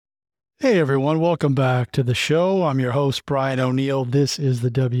Hey everyone, welcome back to the show. I'm your host, Brian O'Neill. This is the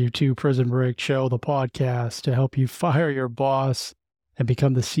W2 Prison Break Show, the podcast to help you fire your boss and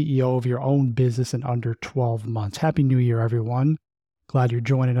become the CEO of your own business in under 12 months. Happy New Year, everyone. Glad you're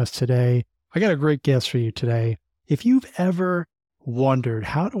joining us today. I got a great guest for you today. If you've ever wondered,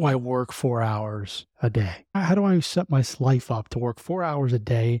 how do I work 4 hours a day? How do I set my life up to work 4 hours a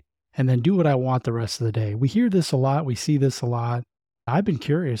day and then do what I want the rest of the day? We hear this a lot. We see this a lot. I've been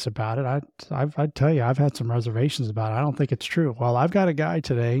curious about it. I'd tell you, I've had some reservations about it. I don't think it's true. Well, I've got a guy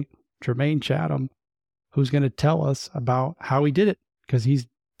today, Jermane Cheathem, who's going to tell us about how he did it, because he's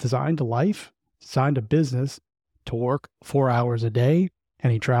designed a life, designed a business to work 4 hours a day,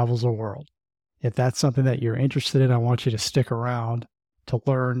 and he travels the world. If that's something that you're interested in, I want you to stick around to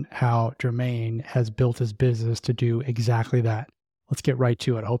learn how Jermane has built his business to do exactly that. Let's get right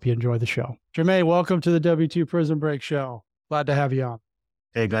to it. I hope you enjoy the show. Jermane, welcome to the W2 Prison Break Show. Glad to have you on.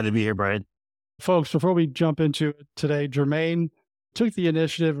 Hey, glad to be here, Brian. Folks, before we jump into it today, Jermane took the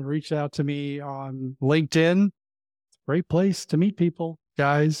initiative and reached out to me on LinkedIn. It's a great place to meet people,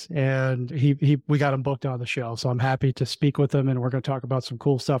 guys. And we got him booked on the show. So I'm happy to speak with him. And we're going to talk about some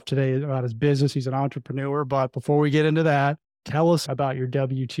cool stuff today about his business. He's an entrepreneur. But before we get into that, tell us about your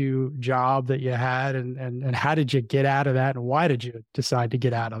W-2 job that you had and how did you get out of that? And why did you decide to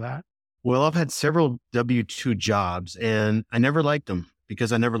get out of that? Well, I've had several W-2 jobs and I never liked them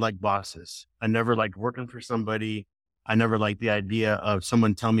because I never liked bosses. I never liked working for somebody. I never liked the idea of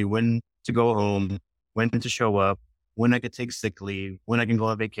someone telling me when to go home, when to show up, when I could take sick leave, when I can go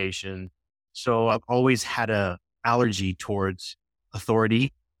on vacation. So I've always had a allergy towards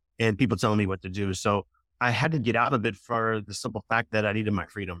authority and people telling me what to do. So I had to get out of it for the simple fact that I needed my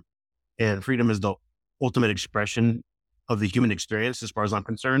freedom. And freedom is the ultimate expression of the human experience as far as I'm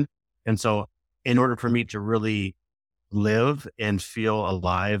concerned. And so in order for me to really live and feel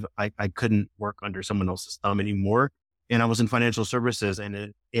alive, I couldn't work under someone else's thumb anymore. And I was in financial services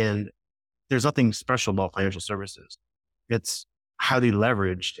and there's nothing special about financial services. It's highly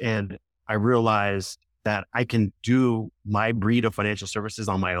leveraged. And I realized that I can do my breed of financial services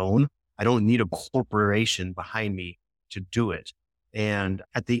on my own. I don't need a corporation behind me to do it. And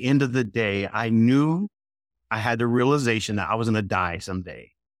at the end of the day, I knew I had the realization that I was going to die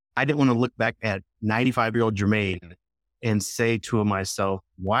someday. I didn't want to look back at 95-year-old Jermane and say to myself,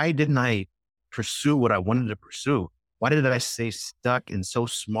 why didn't I pursue what I wanted to pursue? Why did I stay stuck and so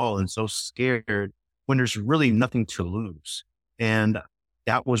small and so scared when there's really nothing to lose? And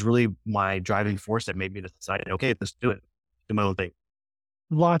that was really my driving force that made me decide, okay, let's do it. Do my own thing.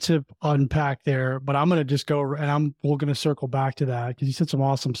 Lots to unpack there, but I'm going to just go and we're going to circle back to that because you said some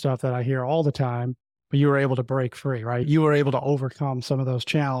awesome stuff that I hear all the time. But you were able to break free, right? You were able to overcome some of those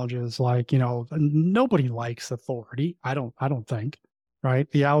challenges. Like, nobody likes authority. I don't think,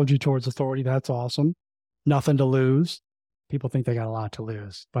 right? The allergy towards authority, that's awesome. Nothing to lose. People think they got a lot to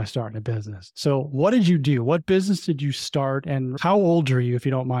lose by starting a business. So what did you do? What business did you start? And how old are you, if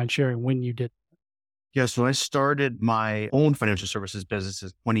you don't mind sharing, when you did? Yeah, so I started my own financial services business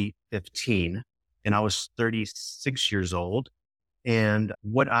in 2015, and I was 36 years old. And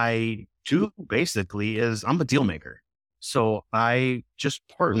what I do basically is I'm a deal maker. So I just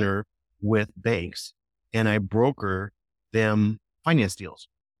partner with banks and I broker them finance deals.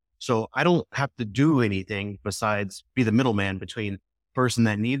 So I don't have to do anything besides be the middleman between the person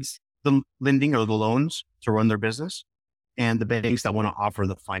that needs the lending or the loans to run their business and the banks that want to offer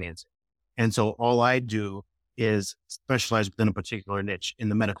the financing. And so all I do is specialize within a particular niche in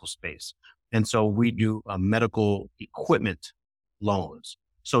the medical space. And so we do medical equipment loans.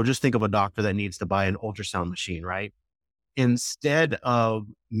 So just think of a doctor that needs to buy an ultrasound machine, right? Instead of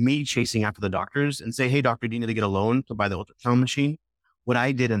me chasing after the doctors and say, hey, doctor, do you need to get a loan to buy the ultrasound machine? What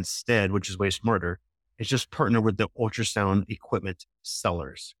I did instead, which is way smarter, is just partner with the ultrasound equipment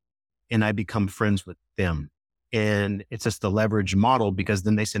sellers. And I become friends with them. And it's just the leverage model because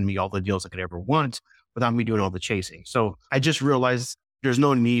then they send me all the deals I could ever want without me doing all the chasing. So I just realized there's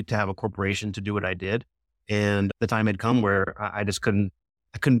no need to have a corporation to do what I did. And the time had come where I just couldn't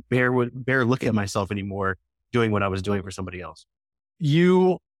bear looking at myself anymore doing what I was doing for somebody else.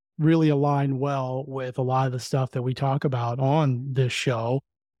 You really align well with a lot of the stuff that we talk about on this show,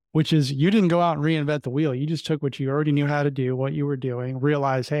 which is you didn't go out and reinvent the wheel. You just took what you already knew how to do, what you were doing,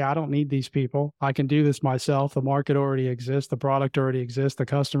 realized, hey, I don't need these people. I can do this myself. The market already exists. The product already exists. The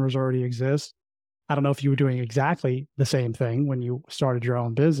customers already exist. I don't know if you were doing exactly the same thing when you started your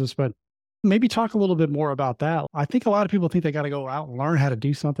own business, but maybe talk a little bit more about that. I think a lot of people think they got to go out and learn how to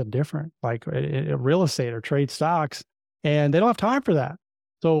do something different, like real estate or trade stocks, and they don't have time for that.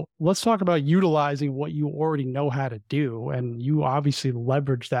 So let's talk about utilizing what you already know how to do. And you obviously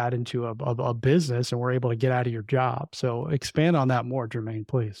leverage that into a business and were able to get out of your job. So expand on that more, Jermane,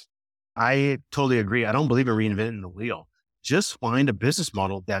 please. I totally agree. I don't believe in reinventing the wheel. Just find a business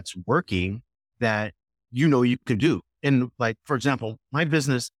model that's working that you can do. And like, for example, my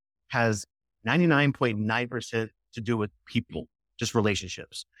business has 99.9% to do with people, just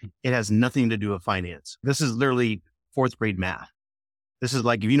relationships. It has nothing to do with finance. This is literally fourth grade math. This is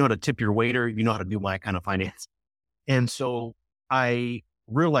like, if you know how to tip your waiter, you know how to do my kind of finance. And so I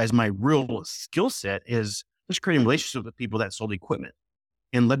realized my real skill set is just creating relationships with people that sold equipment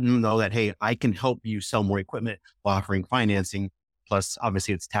and letting them know that, hey, I can help you sell more equipment while offering financing. Plus,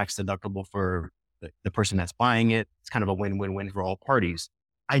 obviously, it's tax deductible for the person that's buying it. It's kind of a win-win-win for all parties.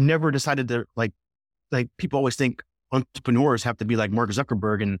 I never decided to like people always think entrepreneurs have to be like Mark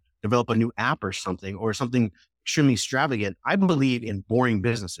Zuckerberg and develop a new app or something extremely extravagant. I believe in boring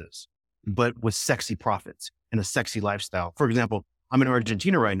businesses, but with sexy profits and a sexy lifestyle. For example, I'm in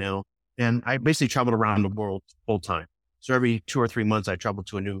Argentina right now, and I basically traveled around the world full time. So every 2 or 3 months, I travel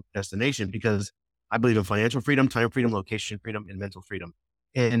to a new destination because I believe in financial freedom, time freedom, location freedom, and mental freedom.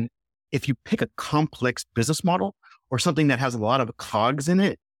 And if you pick a complex business model or something that has a lot of cogs in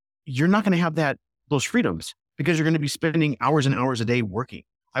it, you're not going to have those freedoms because you're going to be spending hours and hours a day working.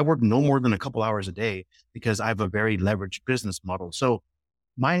 I work no more than a couple hours a day because I have a very leveraged business model. So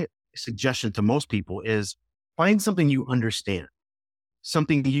my suggestion to most people is find something you understand,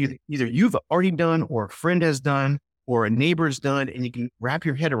 something either you've already done or a friend has done or a neighbor's done, and you can wrap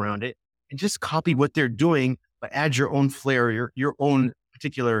your head around it and just copy what they're doing, but add your own flair, your own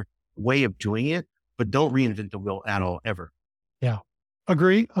particular way of doing it, but don't reinvent the wheel at all, ever. Yeah.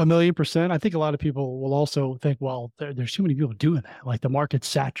 Agree 1,000,000%. I think a lot of people will also think, well, there's too many people doing that. Like the market's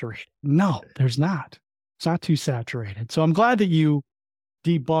saturated. No, there's not. It's not too saturated. So I'm glad that you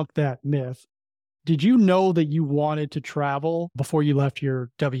debunked that myth. Did you know that you wanted to travel before you left your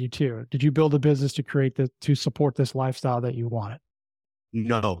W-2? Did you build a business to support this lifestyle that you wanted?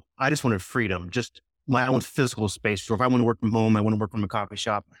 No, I just wanted freedom, just my own physical space. So if I want to work from home, I want to work from a coffee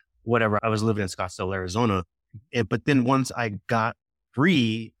shop, whatever. I was living in Scottsdale, Arizona. But then once I got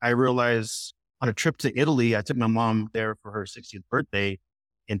free, I realized on a trip to Italy, I took my mom there for her 60th birthday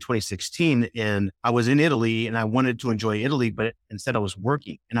in 2016. And I was in Italy and I wanted to enjoy Italy, but instead I was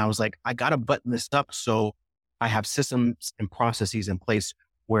working. And I was like, I got to button this up so I have systems and processes in place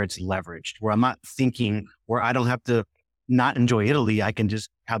where it's leveraged, where I'm not thinking, where I don't have to not enjoy Italy. I can just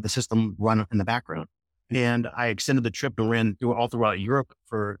have the system run in the background. And I extended the trip and ran all throughout Europe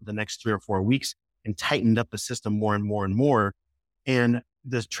for the next 3 or 4 weeks and tightened up the system more and more and more. And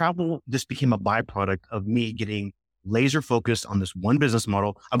this travel just became a byproduct of me getting laser focused on this one business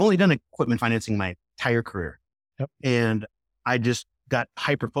model. I've only done equipment financing my entire career. Yep. And I just got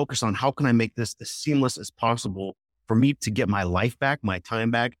hyper focused on how can I make this as seamless as possible for me to get my life back, my time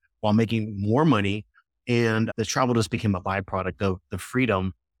back while making more money. And the travel just became a byproduct of the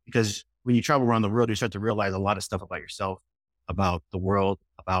freedom, because when you travel around the world, you start to realize a lot of stuff about yourself, about the world,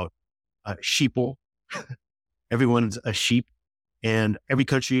 about sheeple. Everyone's a sheep, and every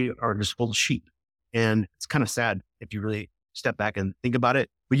country are just full of sheep. And it's kind of sad if you really step back and think about it,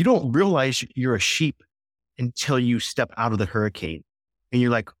 but you don't realize you're a sheep until you step out of the hurricane and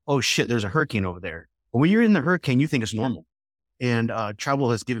you're like, oh shit, there's a hurricane over there. But when you're in the hurricane, you think it's normal. And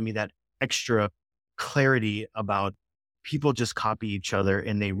travel has given me that extra clarity about people just copy each other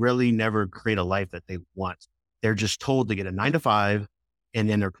and they really never create a life that they want. They're just told to get a 9 to 5 and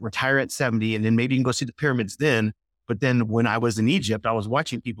then they're retire at 70 and then maybe you can go see the pyramids then. But then when I was in Egypt, I was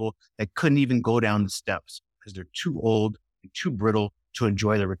watching people that couldn't even go down the steps because they're too old and too brittle to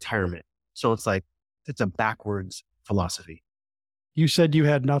enjoy their retirement. So it's like, it's a backwards philosophy. You said you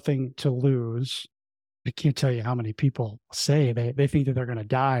had nothing to lose. I can't tell you how many people say they think that they're going to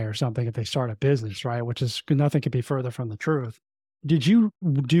die or something if they start a business, right? Which is, nothing could be further from the truth. Did you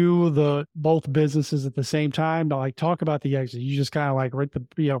do both businesses at the same time? To like talk about the exit, you just kind of like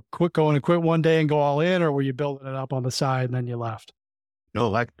quit going and quit one day and go all in, or were you building it up on the side and then you left?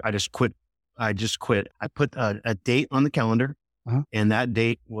 No, I just quit. I put a date on the calendar, and that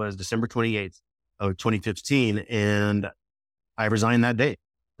date was December 28th of 2015, and I resigned that day.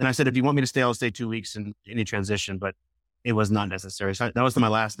 And I said, if you want me to stay, I'll stay 2 weeks in any transition, but it was not necessary. So that was my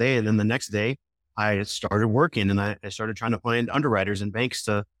last day. And then the next day I started working and I started trying to find underwriters and banks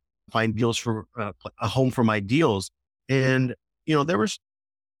to find deals for a home for my deals. And, there was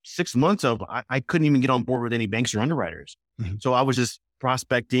 6 months of, I couldn't even get on board with any banks or underwriters. Mm-hmm. So I was just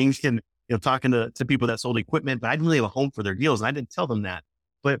prospecting and, talking to people that sold equipment, but I didn't really have a home for their deals. And I didn't tell them that,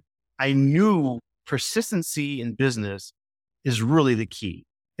 but I knew persistency in business is really the key.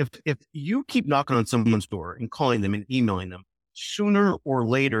 If you keep knocking on someone's door and calling them and emailing them, sooner or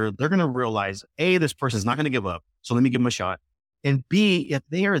later, they're going to realize, A, this person's not going to give up. So let me give them a shot. And B, if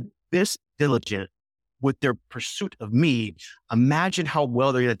they are this diligent with their pursuit of me, imagine how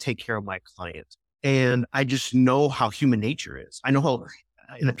well they're going to take care of my clients. And I just know how human nature is. I know how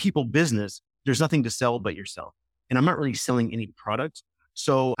in a people business, there's nothing to sell but yourself. And I'm not really selling any products.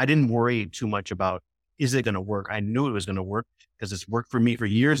 So I didn't worry too much about, is it going to work? I knew it was going to work because it's worked for me for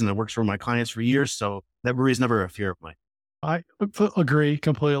years and it works for my clients for years. So that worry is never a fear of mine. I agree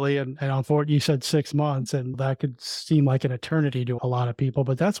completely. And unfortunately, you said 6 months, and that could seem like an eternity to a lot of people,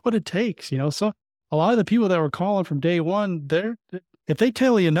 but that's what it takes. So a lot of the people that were calling from day one, if they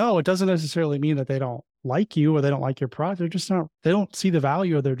tell you no, it doesn't necessarily mean that they don't like you or they don't like your product. They're just not, they don't see the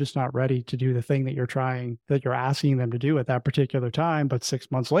value, or they're just not ready to do the thing that you're asking them to do at that particular time. But 6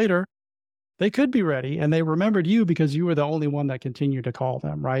 months later, they could be ready, and they remembered you because you were the only one that continued to call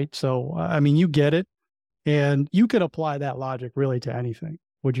them. Right. So, I mean, you get it. And you could apply that logic really to anything.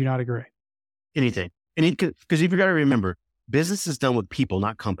 Would you not agree? Anything. Because you've got to remember, business is done with people,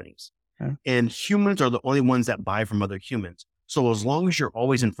 not companies. Okay. And humans are the only ones that buy from other humans. So as long as you're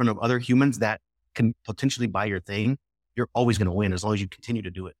always in front of other humans that can potentially buy your thing, you're always going to win as long as you continue to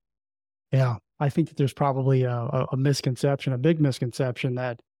do it. Yeah. I think that there's probably a misconception, a big misconception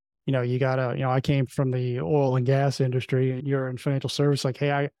that, you gotta, I came from the oil and gas industry, and you're in financial service. Like,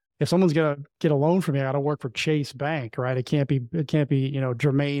 hey, if someone's going to get a loan from me, I got to work for Chase Bank, right? It can't be,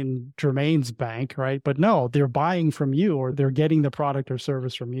 Jermane's bank, right? But no, they're buying from you, or they're getting the product or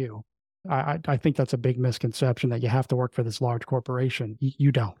service from you. I think that's a big misconception, that you have to work for this large corporation.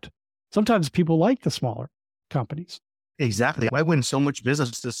 You don't. Sometimes people like the smaller companies. Exactly. I win so much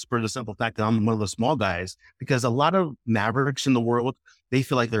business just for the simple fact that I'm one of the small guys, because a lot of mavericks in the world, they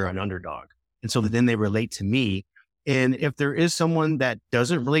feel like they're an underdog. And so then they relate to me. And if there is someone that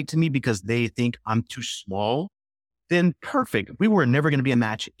doesn't relate to me because they think I'm too small, then perfect. We were never going to be a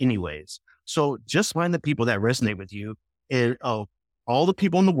match anyways. So just find the people that resonate with you. And all the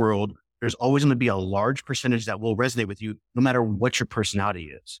people in the world, there's always going to be a large percentage that will resonate with you, no matter what your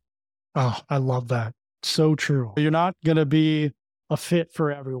personality is. Oh, I love that. So true. You're not going to be a fit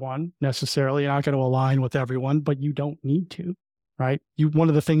for everyone necessarily. You're not going to align with everyone, but you don't need to, right? One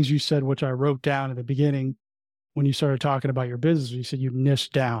of the things you said, which I wrote down at the beginning, when you started talking about your business, you said you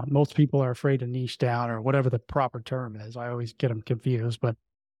niche down. Most people are afraid to niche down, or whatever the proper term is. I always get them confused. But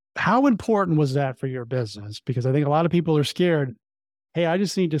how important was that for your business? Because I think a lot of people are scared. Hey, I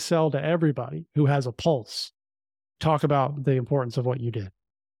just need to sell to everybody who has a pulse. Talk about the importance of what you did.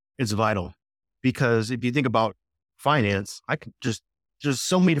 It's vital, because if you think about finance, I could there's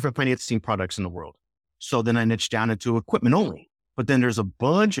so many different financing products in the world. So then I niche down into equipment only. But then there's a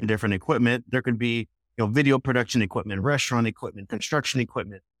bunch of different equipment. There could be video production equipment, restaurant equipment, construction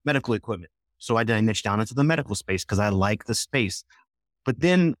equipment, medical equipment. So I niche down into the medical space because I like the space. But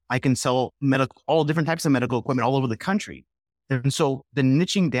then I can sell all different types of medical equipment all over the country. And so the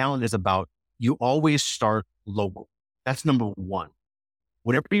niching down is about, you always start local. That's number one.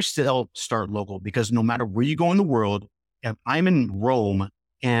 Whatever you sell, start local, because no matter where you go in the world, if I'm in Rome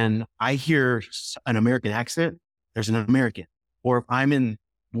and I hear an American accent, there's an American. Or if I'm in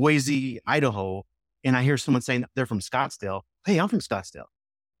Boise, Idaho, and I hear someone saying they're from Scottsdale, hey, I'm from Scottsdale.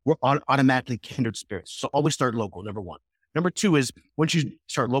 We're automatically kindred spirits. So always start local, number one. Number two is, once you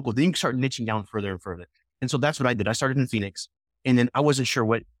start local, then you can start niching down further and further. And so that's what I did. I started in Phoenix, and then I wasn't sure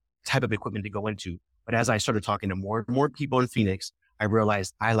what type of equipment to go into. But as I started talking to more and more people in Phoenix, I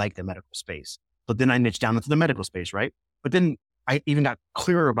realized I like the medical space. So then I niched down into the medical space, right? But then I even got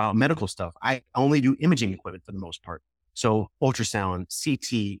clearer about medical stuff. I only do imaging equipment for the most part. So ultrasound,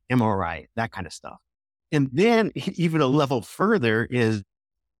 CT, MRI, that kind of stuff. And then even a level further is,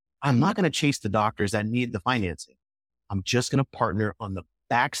 I'm not going to chase the doctors that need the financing. I'm just going to partner on the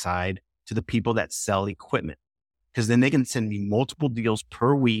backside to the people that sell equipment, because then they can send me multiple deals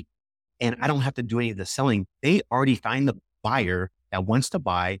per week, and I don't have to do any of the selling. They already find the buyer that wants to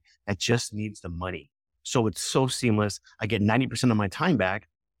buy, that just needs the money. So it's so seamless. I get 90% of my time back,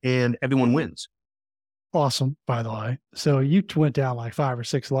 and everyone wins. Awesome, by the way. So you went down like 5 or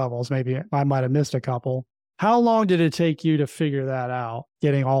 6 levels. Maybe I might have missed a couple. How long did it take you to figure that out,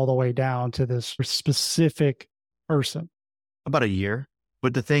 getting all the way down to this specific person? About a year.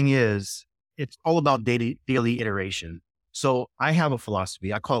 But the thing is, it's all about daily iteration. So I have a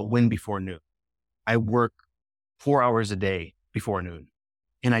philosophy. I call it win before noon. I work 4 hours a day before noon,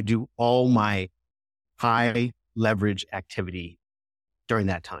 and I do all my high leverage activity during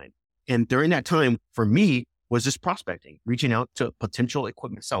that time. And during that time, for me, was just prospecting, reaching out to potential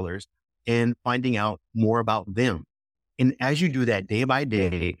equipment sellers and finding out more about them. And as you do that day by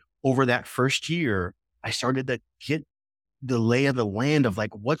day, over that first year, I started to get the lay of the land of like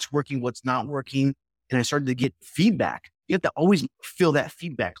what's working, what's not working. And I started to get feedback. You have to always feel that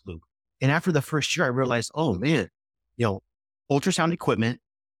feedback loop. And after the first year, I realized, oh man, ultrasound equipment,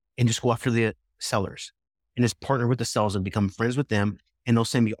 and just go after the sellers and just partner with the sellers and become friends with them. And they'll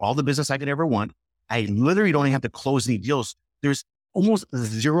send me all the business I could ever want. I literally don't even have to close any deals. There's almost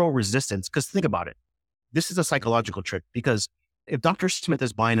zero resistance. Because think about it. This is a psychological trick, because if Dr. Smith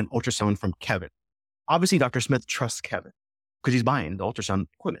is buying an ultrasound from Kevin, obviously Dr. Smith trusts Kevin because he's buying the ultrasound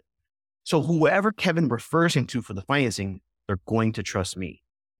equipment. So whoever Kevin refers him to for the financing, they're going to trust me.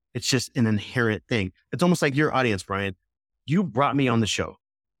 It's just an inherent thing. It's almost like your audience, Brian. You brought me on the show.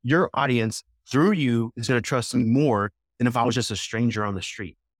 Your audience, through you, is going to trust me more than if I was just a stranger on the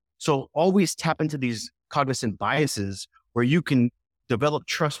street. So always tap into these cognizant biases where you can develop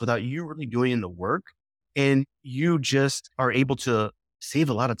trust without you really doing the work. And you just are able to save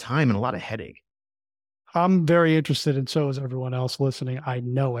a lot of time and a lot of headache. I'm very interested, and so is everyone else listening. I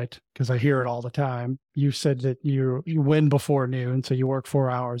know it because I hear it all the time. You said that you win before noon, so you work 4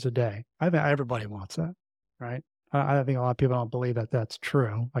 hours a day. I think everybody wants that, right? I think a lot of people don't believe that that's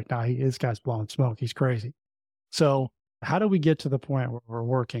true. Like, nah, this guy's blowing smoke. He's crazy. So how do we get to the point where we're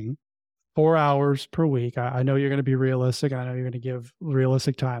working 4 hours per week? I know you're going to be realistic. I know you're going to give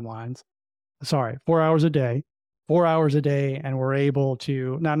realistic timelines. 4 hours a day. 4 hours a day, and we're able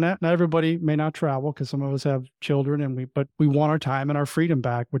to, now not everybody may not travel because some of us have children, but we want our time and our freedom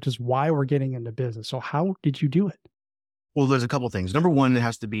back, which is why we're getting into business. So how did you do it? Well, there's a couple of things. Number one, it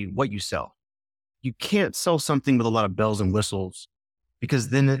has to be what you sell. You can't sell something with a lot of bells and whistles because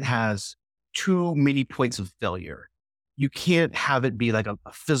then it has too many points of failure. You can't have it be like a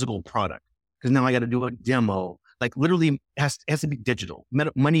physical product because now I got to do a demo. Like literally it has to be digital.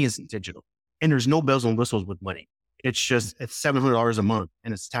 Money isn't digital. And there's no bells and whistles with money. It's $700 a month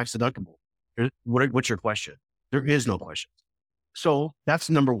and it's tax deductible. What's your question? There is no question. So that's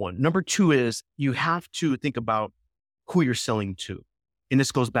number one. Number two is you have to think about who you're selling to. And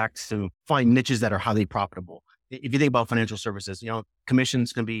this goes back to find niches that are highly profitable. If you think about financial services,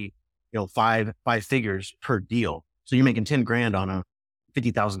 commissions can be, five figures per deal. So you're making 10 grand on a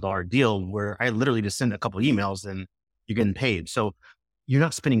 $50,000 deal where I literally just send a couple of emails and you're getting paid. So you're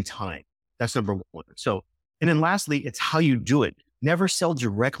not spending time. That's number one. And then lastly, it's how you do it. Never sell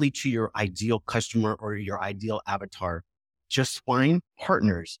directly to your ideal customer or your ideal avatar. Just find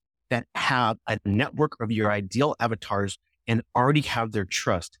partners that have a network of your ideal avatars and already have their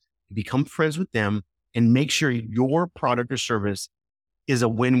trust. Become friends with them and make sure your product or service is a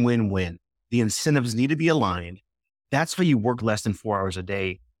win-win-win. The incentives need to be aligned. That's why you work less than 4 hours a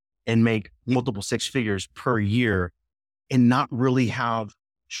day and make multiple six figures per year and not really have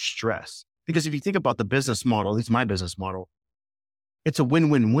stress. Because if you think about the business model, at least my business model, it's a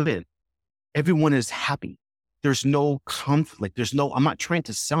win-win-win. Everyone is happy. There's no conflict. I'm not trying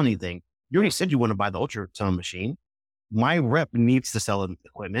to sell anything. You already said you want to buy the ultrasound machine. My rep needs to sell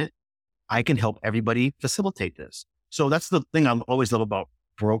equipment. I can help everybody facilitate this. So that's the thing I always love about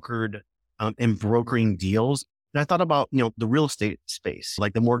brokered and brokering deals. And I thought about, the real estate space,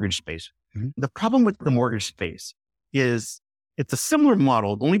 like the mortgage space. Mm-hmm. The problem with the mortgage space is it's a similar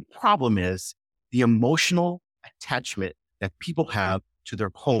model. The only problem is the emotional attachment that people have to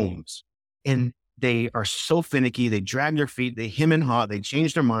their homes. And they are so finicky. They drag their feet, they hem and haw, they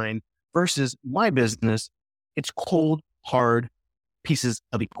change their mind versus my business. It's cold, hard pieces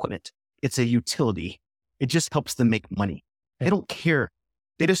of equipment. It's a utility. It just helps them make money. They don't care.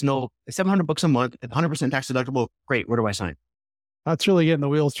 They just know it's $700 a month, 100% tax deductible. Great. Where do I sign? That's really getting the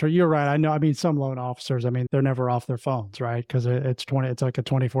wheels turned. You're right. I know. Some loan officers, they're never off their phones, right? Because it's like a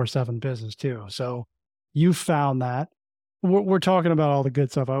 24/7 business too. So you found that. We're talking about all the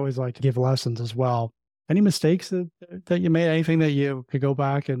good stuff. I always like to give lessons as well. Any mistakes that you made? Anything that you could go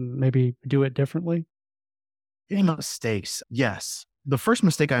back and maybe do it differently? Any mistakes? Yes. The first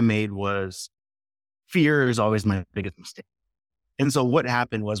mistake I made was fear is always my biggest mistake. And so what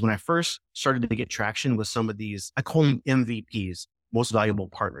happened was when I first started to get traction with some of these, I call them MVPs, most valuable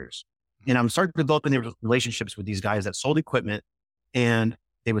partners. And I'm starting developing their relationships with these guys that sold equipment, and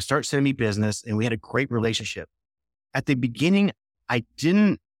they would start sending me business, and we had a great relationship. At the beginning, I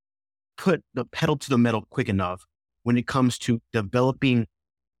didn't put the pedal to the metal quick enough when it comes to developing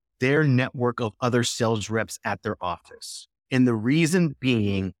their network of other sales reps at their office. And the reason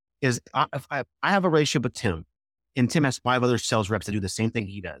being is I have a relationship with Tim, and Tim has 5 other sales reps that do the same thing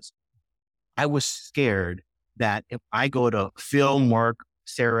he does. I was scared that if I go to Phil, Mark,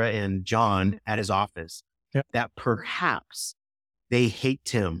 Sarah, and John at his office, that perhaps they hate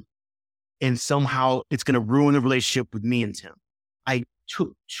Tim and somehow it's going to ruin the relationship with me and Tim. I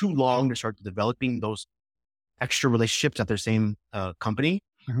took too long to start developing those extra relationships at their same company.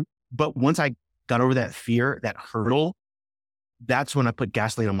 Mhm. But once I got over that fear, that hurdle, that's when I put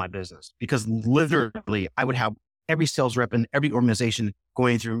gasoline on my business, because literally I would have every sales rep in every organization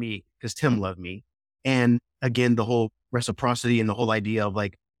going through me because Tim loved me. And again, the whole reciprocity and the whole idea of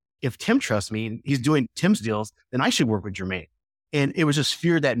like, if Tim trusts me and he's doing Tim's deals, then I should work with Jermane. And it was just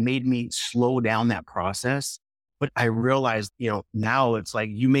fear that made me slow down that process. But I realized, now it's like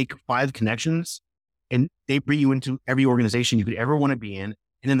you make 5 connections and they bring you into every organization you could ever want to be in.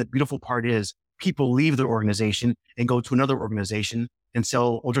 And then the beautiful part is people leave their organization and go to another organization and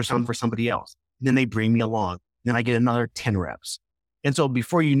sell ultrasound for somebody else. And then they bring me along. Then I get another 10 reps. And so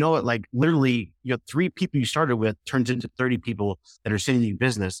before you know it, like literally, 3 people you started with turns into 30 people that are sending you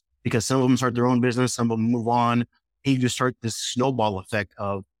business, because some of them start their own business, some of them move on. And you just start this snowball effect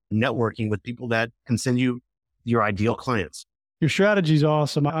of networking with people that can send you your ideal clients. Your strategy is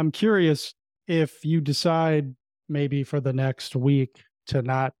awesome. I'm curious if you decide maybe for the next week to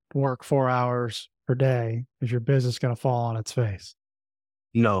not work 4 hours per day, is your business going to fall on its face?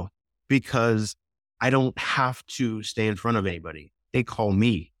 No, because I don't have to stay in front of anybody. They call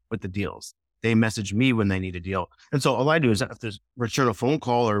me with the deals. They message me when they need a deal. And so all I do is I have to return a phone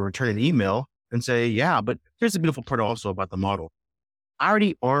call or return an email and say, yeah, but here's the beautiful part also about the model. I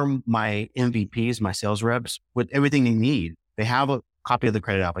already arm my MVPs, my sales reps, with everything they need. They have a copy of the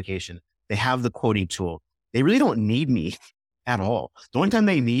credit application. They have the quoting tool. They really don't need me at all. The only time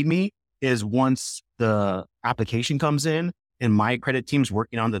they need me is once the application comes in and my credit team's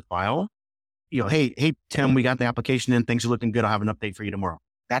working on the file. Hey, Tim, we got the application in. Things are looking good. I'll have an update for you tomorrow.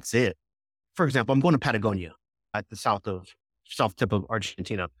 That's it. For example, I'm going to Patagonia at the south tip of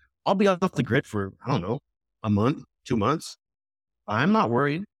Argentina. I'll be off the grid for, I don't know, a month, 2 months. I'm not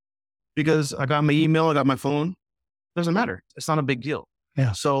worried because I got my email, I got my phone. Doesn't matter. It's not a big deal.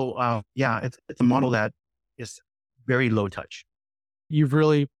 Yeah. So, it's a model that is very low touch. You've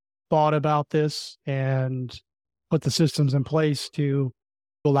really thought about this and put the systems in place to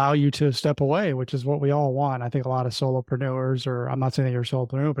allow you to step away, which is what we all want. I think a lot of solopreneurs, or I'm not saying that you're a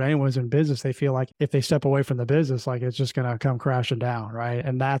solopreneur, but anyone's in business, they feel like if they step away from the business, like it's just going to come crashing down. Right.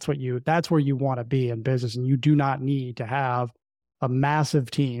 And that's where you want to be in business. And you do not need to have a massive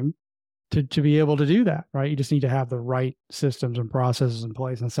team to be able to do that. Right. You just need to have the right systems and processes in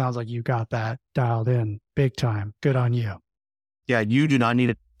place. And it sounds like you got that dialed in big time. Good on you. Yeah. You do not need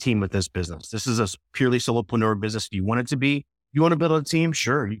a team with this business. This is a purely solopreneur business. Do you want it to be? You want to build a team?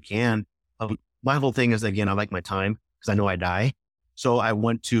 Sure, you can. My whole thing is, again, I like my time because I know I die. So I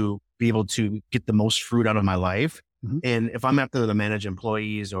want to be able to get the most fruit out of my life. Mm-hmm. And if I'm after to manage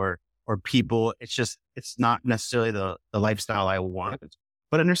employees or people, it's not necessarily the lifestyle I want.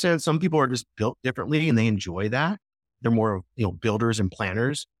 But I understand some people are just built differently and they enjoy that. They're more, builders and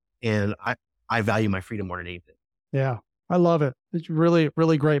planners. And I value my freedom more than anything. Yeah, I love it. It's really,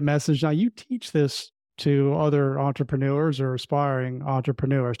 really great message. Now you teach this to other entrepreneurs or aspiring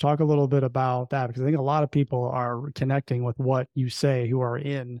entrepreneurs. Talk a little bit about that, because I think a lot of people are connecting with what you say who are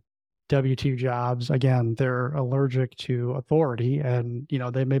in W-2 jobs. Again, they're allergic to authority and,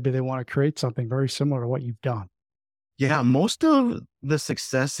 they want to create something very similar to what you've done. Yeah. Most of the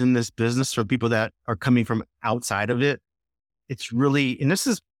success in this business for people that are coming from outside of it, it's really, and this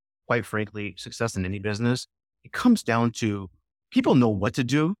is quite frankly, success in any business, it comes down to people know what to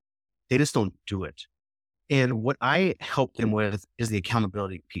do. They just don't do it. And what I help them with is the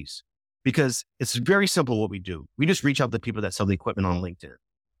accountability piece, because it's very simple what we do. We just reach out to people that sell the equipment on LinkedIn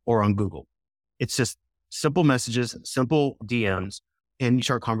or on Google. It's just simple messages, simple DMs, and you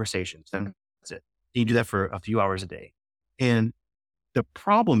start conversations. And that's it. You do that for a few hours a day. And the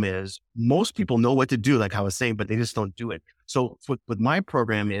problem is most people know what to do, like I was saying, but they just don't do it. So with my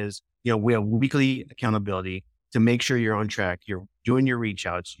program is, we have weekly accountability to make sure you're on track. You're doing your reach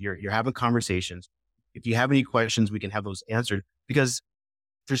outs. You're having conversations. If you have any questions, we can have those answered, because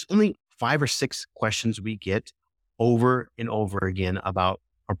there's only 5 or 6 questions we get over and over again about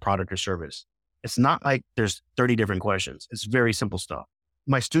a product or service. It's not like there's 30 different questions. It's very simple stuff.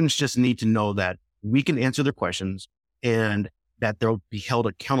 My students just need to know that we can answer their questions and that they'll be held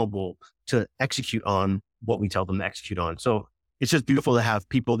accountable to execute on what we tell them to execute on. So it's just beautiful to have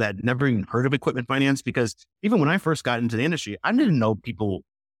people that never even heard of equipment finance, because even when I first got into the industry, I didn't know people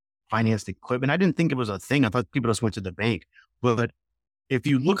financed equipment. I didn't think it was a thing. I thought people just went to the bank. But if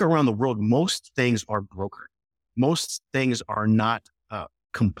you look around the world, most things are brokered. Most things are not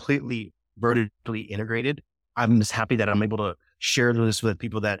completely vertically integrated. I'm just happy that I'm able to share this with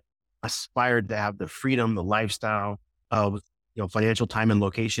people that aspire to have the freedom, the lifestyle of financial time and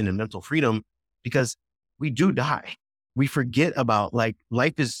location and mental freedom, because we do die. We forget about like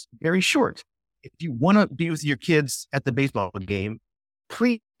life is very short. If you want to be with your kids at the baseball game,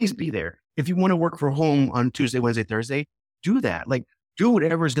 please be there. If you want to work from home on Tuesday, Wednesday, Thursday, do that. Like do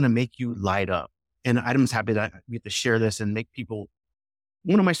whatever is going to make you light up. And I'm just happy that we get to share this and make people.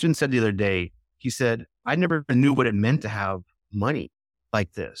 One of my students said the other day, he said, I never knew what it meant to have money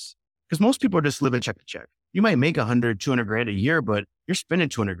like this. Because most people are just living check to check. You might make 100, 200 grand a year, but you're spending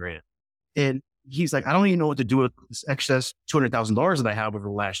 200 grand. And he's like, I don't even know what to do with this excess $200,000 that I have over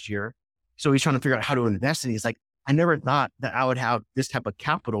the last year. So he's trying to figure out how to invest. And he's like, I never thought that I would have this type of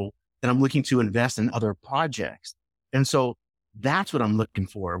capital that I'm looking to invest in other projects. And so that's what I'm looking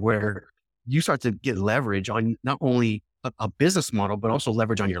for, where you start to get leverage on not only a business model, but also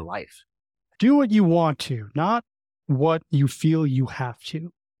leverage on your life. Do what you want to, not what you feel you have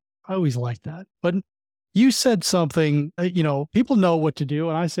to. I always like that. But you said something, people know what to do.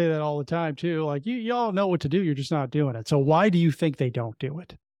 And I say that all the time too. Like you all know what to do. You're just not doing it. So why do you think they don't do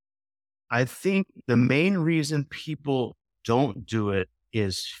it? I think the main reason people don't do it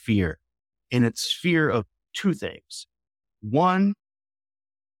is fear. And it's fear of two things. One,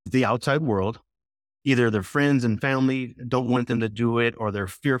 the outside world. Either their friends and family don't want them to do it, or they're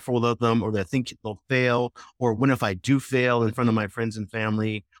fearful of them, or they think they'll fail, or what if I do fail in front of my friends and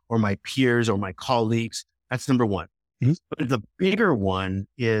family, or my peers, or my colleagues? That's number one. Mm-hmm. But the bigger one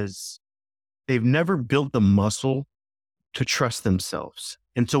is they've never built the muscle to trust themselves.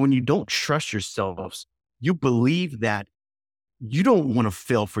 And so when you don't trust yourselves, you believe that you don't want to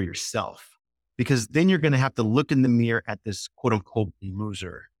fail for yourself, because then you're going to have to look in the mirror at this quote unquote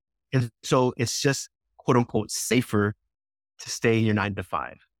loser. And so it's just quote unquote safer to stay in your 9 to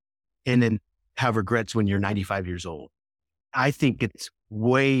 5 and then have regrets when you're 95 years old. I think it's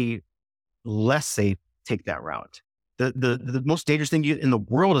way less safe to take that route. The most dangerous thing in the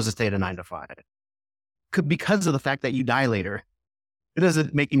world is to stay at a 9 to 5 because of the fact that you die later. It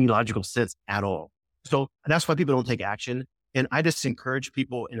doesn't make any logical sense at all. So that's why people don't take action. And I just encourage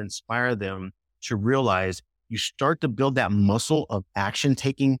people and inspire them to realize you start to build that muscle of action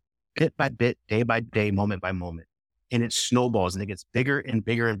taking bit by bit, day by day, moment by moment. And it snowballs and it gets bigger and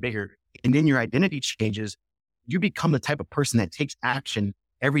bigger and bigger. And then your identity changes. You become the type of person that takes action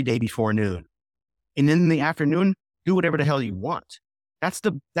every day before noon. And then in the afternoon, do whatever the hell you want. That's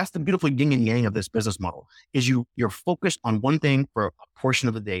the beautiful yin and yang of this business model is you're focused on one thing for a portion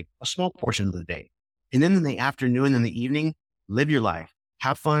of the day, a small portion of the day. And then in the afternoon and the evening, live your life.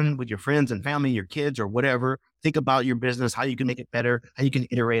 Have fun with your friends and family, your kids or whatever. Think about your business, how you can make it better, how you can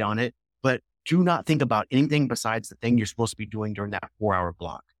iterate on it. But do not think about anything besides the thing you're supposed to be doing during that 4-hour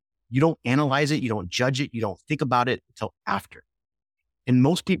block. You don't analyze it. You don't judge it. You don't think about it until after. And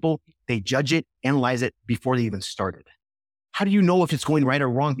most people, they judge it, analyze it before they even started. How do you know if it's going right or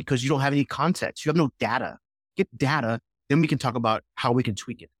wrong? Because you don't have any context. You have no data. Get data, then we can talk about how we can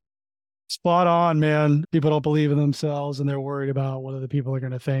tweak it. Spot on, man. People don't believe in themselves and they're worried about what other people are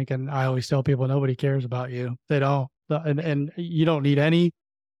going to think. And I always tell people, nobody cares about you. They don't. And you don't need any.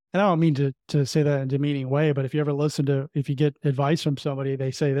 And I don't mean to say that in a demeaning way, but if you get advice from somebody,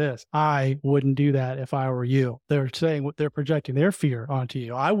 they say this, I wouldn't do that if I were you. They're saying what they're projecting their fear onto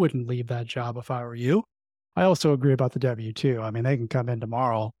you. I wouldn't leave that job if I were you. I also agree about the W-2. I mean, they can come in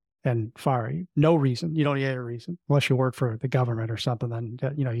tomorrow and fire you. No reason. You don't need any reason unless you work for the government or something, then,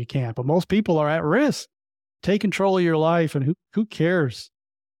 you can't. But most people are at risk. Take control of your life. And who cares?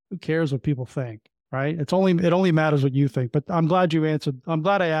 Who cares what people think, right? It only matters what you think. But I'm glad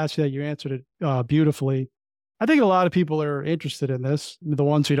I asked you that. You answered it beautifully. I think a lot of people are interested in this. The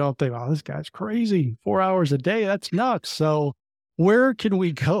ones who don't think, oh, this guy's crazy. 4 hours a day. That's nuts. So where can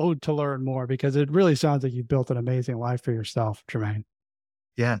we go to learn more? Because it really sounds like you've built an amazing life for yourself, Jermane.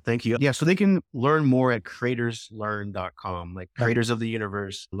 Yeah, thank you. Yeah, so they can learn more at creatorslearn.com, like creators of the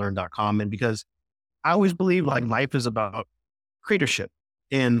universe learn.com. And because I always believe like life is about creatorship.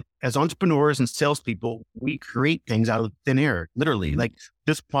 And as entrepreneurs and salespeople, we create things out of thin air, literally. Like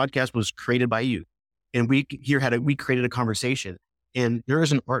this podcast was created by you. And we created a conversation. And there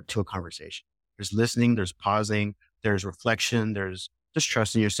is an art to a conversation. There's listening, there's pausing, there's reflection, there's just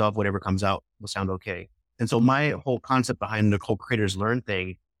trusting yourself, whatever comes out will sound okay. And so my whole concept behind the whole Creators Learn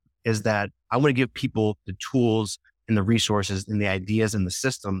thing is that I want to give people the tools and the resources and the ideas and the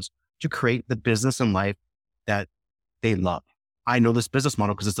systems to create the business and life that they love. I know this business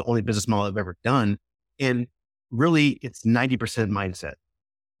model because it's the only business model I've ever done. And really it's 90% mindset,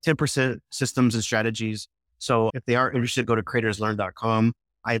 10% systems and strategies. So if they are interested, go to creatorslearn.com.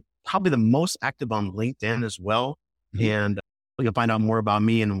 I'm probably the most active on LinkedIn as well. Mm-hmm. And you'll find out more about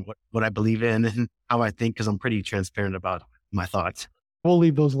me and what I believe in and how I think, because I'm pretty transparent about my thoughts. We'll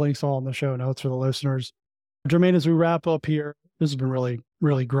leave those links all in the show notes for the listeners. Jermane, as we wrap up here, this has been really,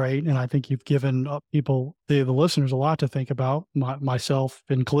 really great. And I think you've given people, the listeners, a lot to think about, myself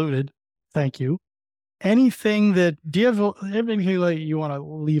included. Thank you. Anything that, do you have anything that you want to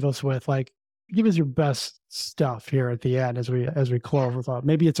leave us with? Like, give us your best stuff here at the end as we close with thought.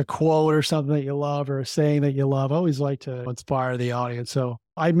 Maybe it's a quote or something that you love or a saying that you love. I always like to inspire the audience. So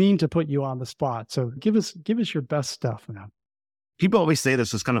I mean to put you on the spot. So give us your best stuff, man. People always say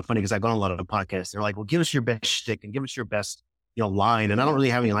this. It's kind of funny because I've gone on a lot of podcasts. They're like, well, give us your best shtick and give us your best, line. And I don't really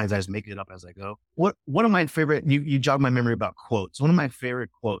have any lines. I just make it up as I go. One of my favorite, you jog my memory about quotes. One of my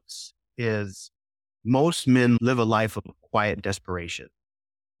favorite quotes is, most men live a life of quiet desperation.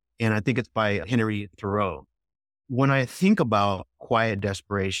 And I think it's by Henry Thoreau. When I think about quiet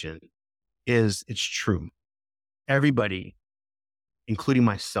desperation, it's true. Everybody, including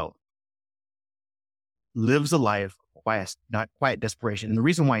myself, lives a life of quiet desperation. And the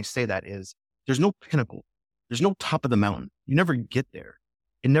reason why I say that is there's no pinnacle. There's no top of the mountain. You never get there.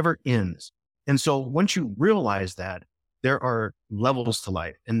 It never ends. And so once you realize that, there are levels to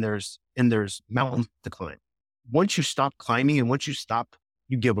life and there's mountains to climb. Once you stop climbing and once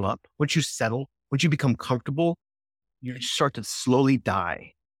you give up, once you settle, once you become comfortable, you start to slowly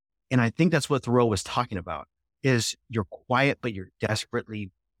die. And I think that's what Thoreau was talking about, is you're quiet, but you're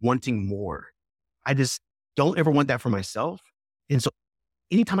desperately wanting more. I just don't ever want that for myself. And so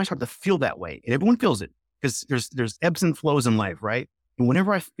anytime I start to feel that way, and everyone feels it, because there's ebbs and flows in life, right? And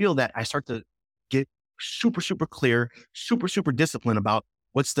whenever I feel that, I start to get super, super clear, super, super disciplined about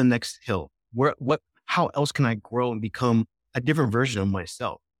what's the next hill, how else can I grow and become a different version of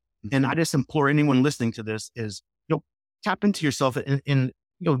myself? And I just implore anyone listening to this is, tap into yourself and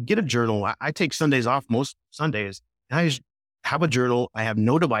get a journal. I take Sundays off most Sundays, and I just have a journal. I have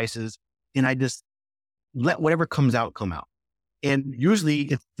no devices, and I just let whatever comes out come out. And usually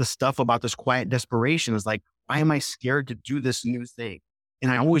it's the stuff about this quiet desperation is like, why am I scared to do this new thing?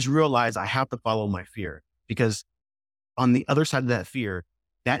 And I always realize I have to follow my fear, because on the other side of that fear,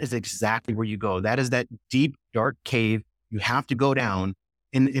 that is exactly where you go. That is that deep, dark cave you have to go down.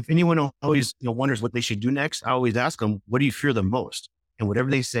 And if anyone always wonders what they should do next, I always ask them, what do you fear the most? And whatever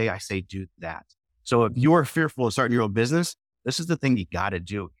they say, I say, do that. So if you are fearful of starting your own business, this is the thing you got to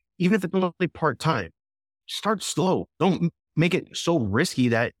do. Even if it's only part-time, start slow. Don't make it so risky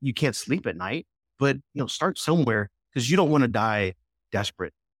that you can't sleep at night, but start somewhere, because you don't want to die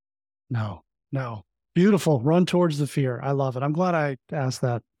desperate. No. Beautiful. Run towards the fear. I love it. I'm glad I asked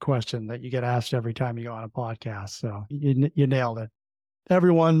that question that you get asked every time you go on a podcast. So you nailed it.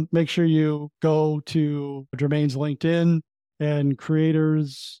 Everyone, make sure you go to Jermane's LinkedIn and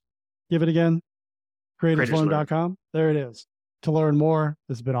creators. Give it again. Creatorslearn.com. There it is. To learn more.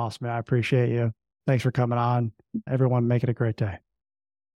 This has been awesome, man. I appreciate you. Thanks for coming on. Everyone, make it a great day.